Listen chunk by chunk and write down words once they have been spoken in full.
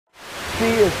She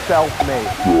is self-made.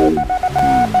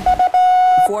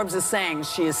 Forbes is saying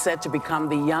she is set to become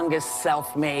the youngest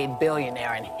self-made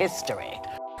billionaire in history.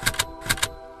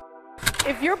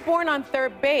 If you're born on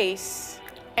third base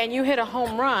and you hit a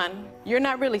home run, you're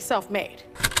not really self-made.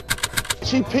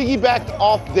 She piggybacked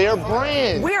off their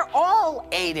brand. We're all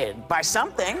aided by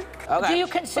something. Okay. Do you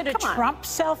consider Trump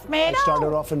self-made? I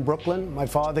started off in Brooklyn. My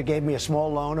father gave me a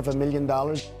small loan of $1 million.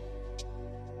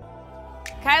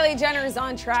 Kylie Jenner is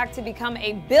on track to become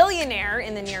a billionaire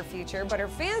in the near future, but her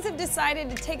fans have decided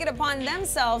to take it upon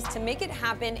themselves to make it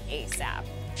happen ASAP.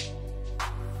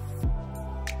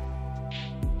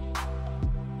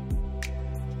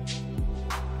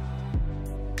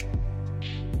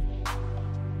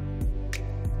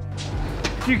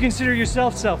 Do you consider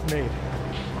yourself self-made?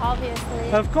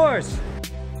 Obviously. Of course.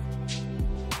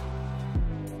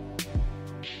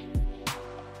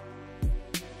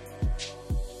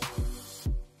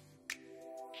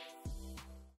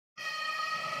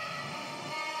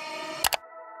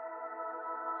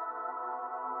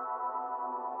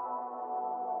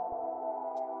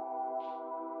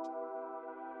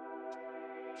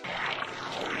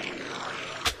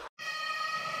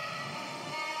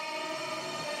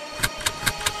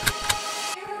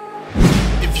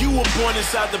 You were born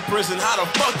inside the prison, how the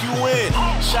fuck you in?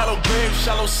 Shallow grave,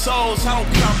 shallow souls, I don't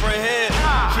comprehend.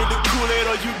 Drink the Kool-Aid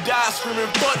or you die screaming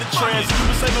fuck the trans. You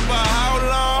been saving for how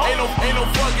long? Ain't no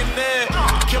fucking there.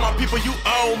 Kill my people, you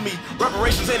owe me.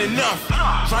 Reparations ain't enough.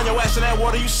 Drown your ass in that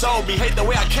water, you sold me. Hate the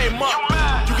way I came up.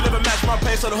 You can never match my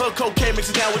pain, so the hood cocaine mix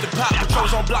it down with the pop.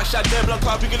 Patrols on block, shot dead, blood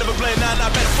clot. You can never blame, nah,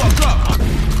 better fuck up.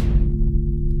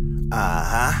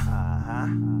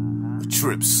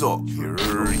 Trips up, you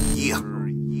heard, yeah.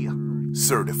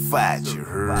 Certified, you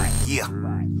heard, yeah.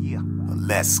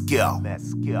 Let's go. You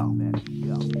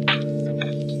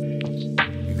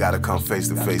gotta come face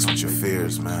to face with your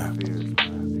fears, man.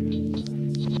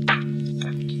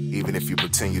 Even if you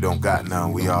pretend you don't got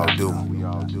none, we all do.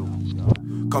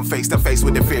 Come face to face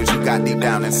with the fears you got deep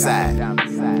down inside.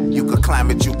 You could climb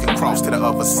it, you can cross to the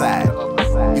other side.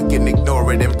 You can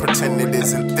ignore it and pretend it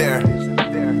isn't there.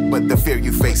 But the fear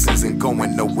you face isn't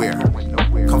going nowhere.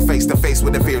 Come face to face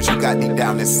with the fears you got deep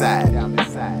down inside.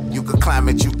 You can climb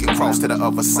it, you can cross to the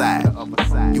other side.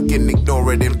 You can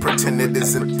ignore it and pretend it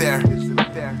isn't there.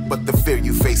 But the fear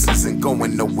you face isn't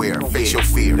going nowhere. Face your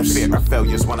fears. The fear of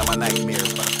failure is one of my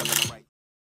nightmares.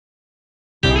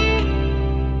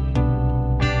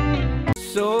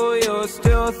 So you're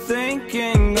still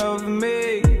thinking of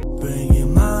me? Bring it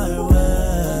my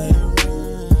way.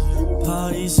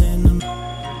 Parties in the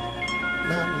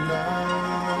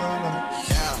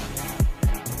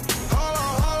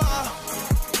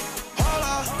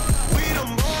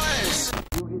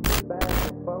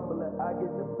I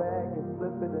get the bag and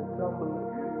flip it and tumble it.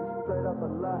 Straight up a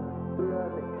lot,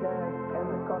 300 cash, and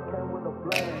the car came with a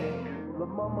blame. Lil'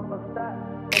 mama gon' stop,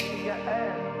 and she got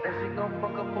ass, and she gon'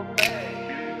 fuck up her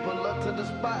bag. Pull up to the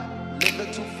spot,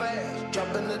 living too fast,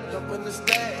 dropping it up in the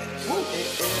stash. In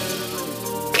Italy,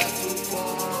 got 2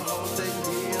 foreign hoes, they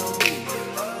kill me.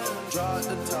 Draw at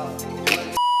the top.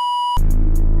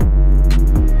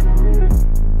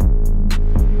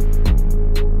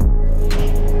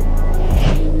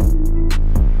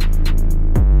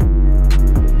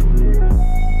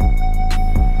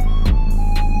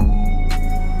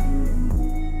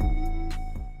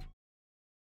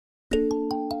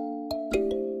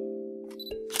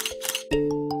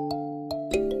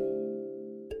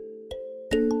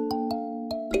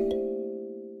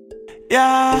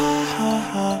 yeah.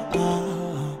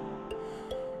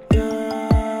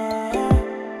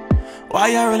 Why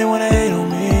y'all really wanna hate on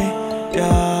me?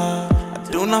 Yeah,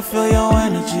 I do not feel your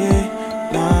energy.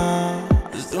 Nah,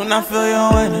 I just do not feel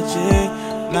your energy.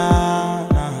 Nah.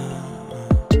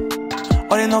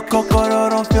 Ori no kokoro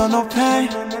don't feel no pain.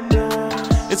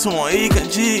 It's more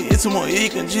ikanji, it's more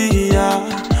ikanji,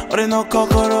 yeah. Ori no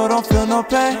kokoro don't feel no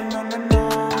pain.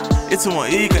 It's more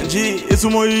ikanji, it's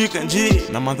more ikanji.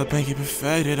 Now I'm the pain keep it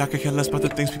faded. I could care less about the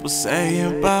things people say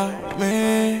about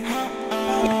me.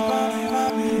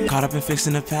 Caught up in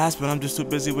fixing the past, but I'm just too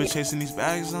busy with chasing these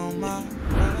bags on my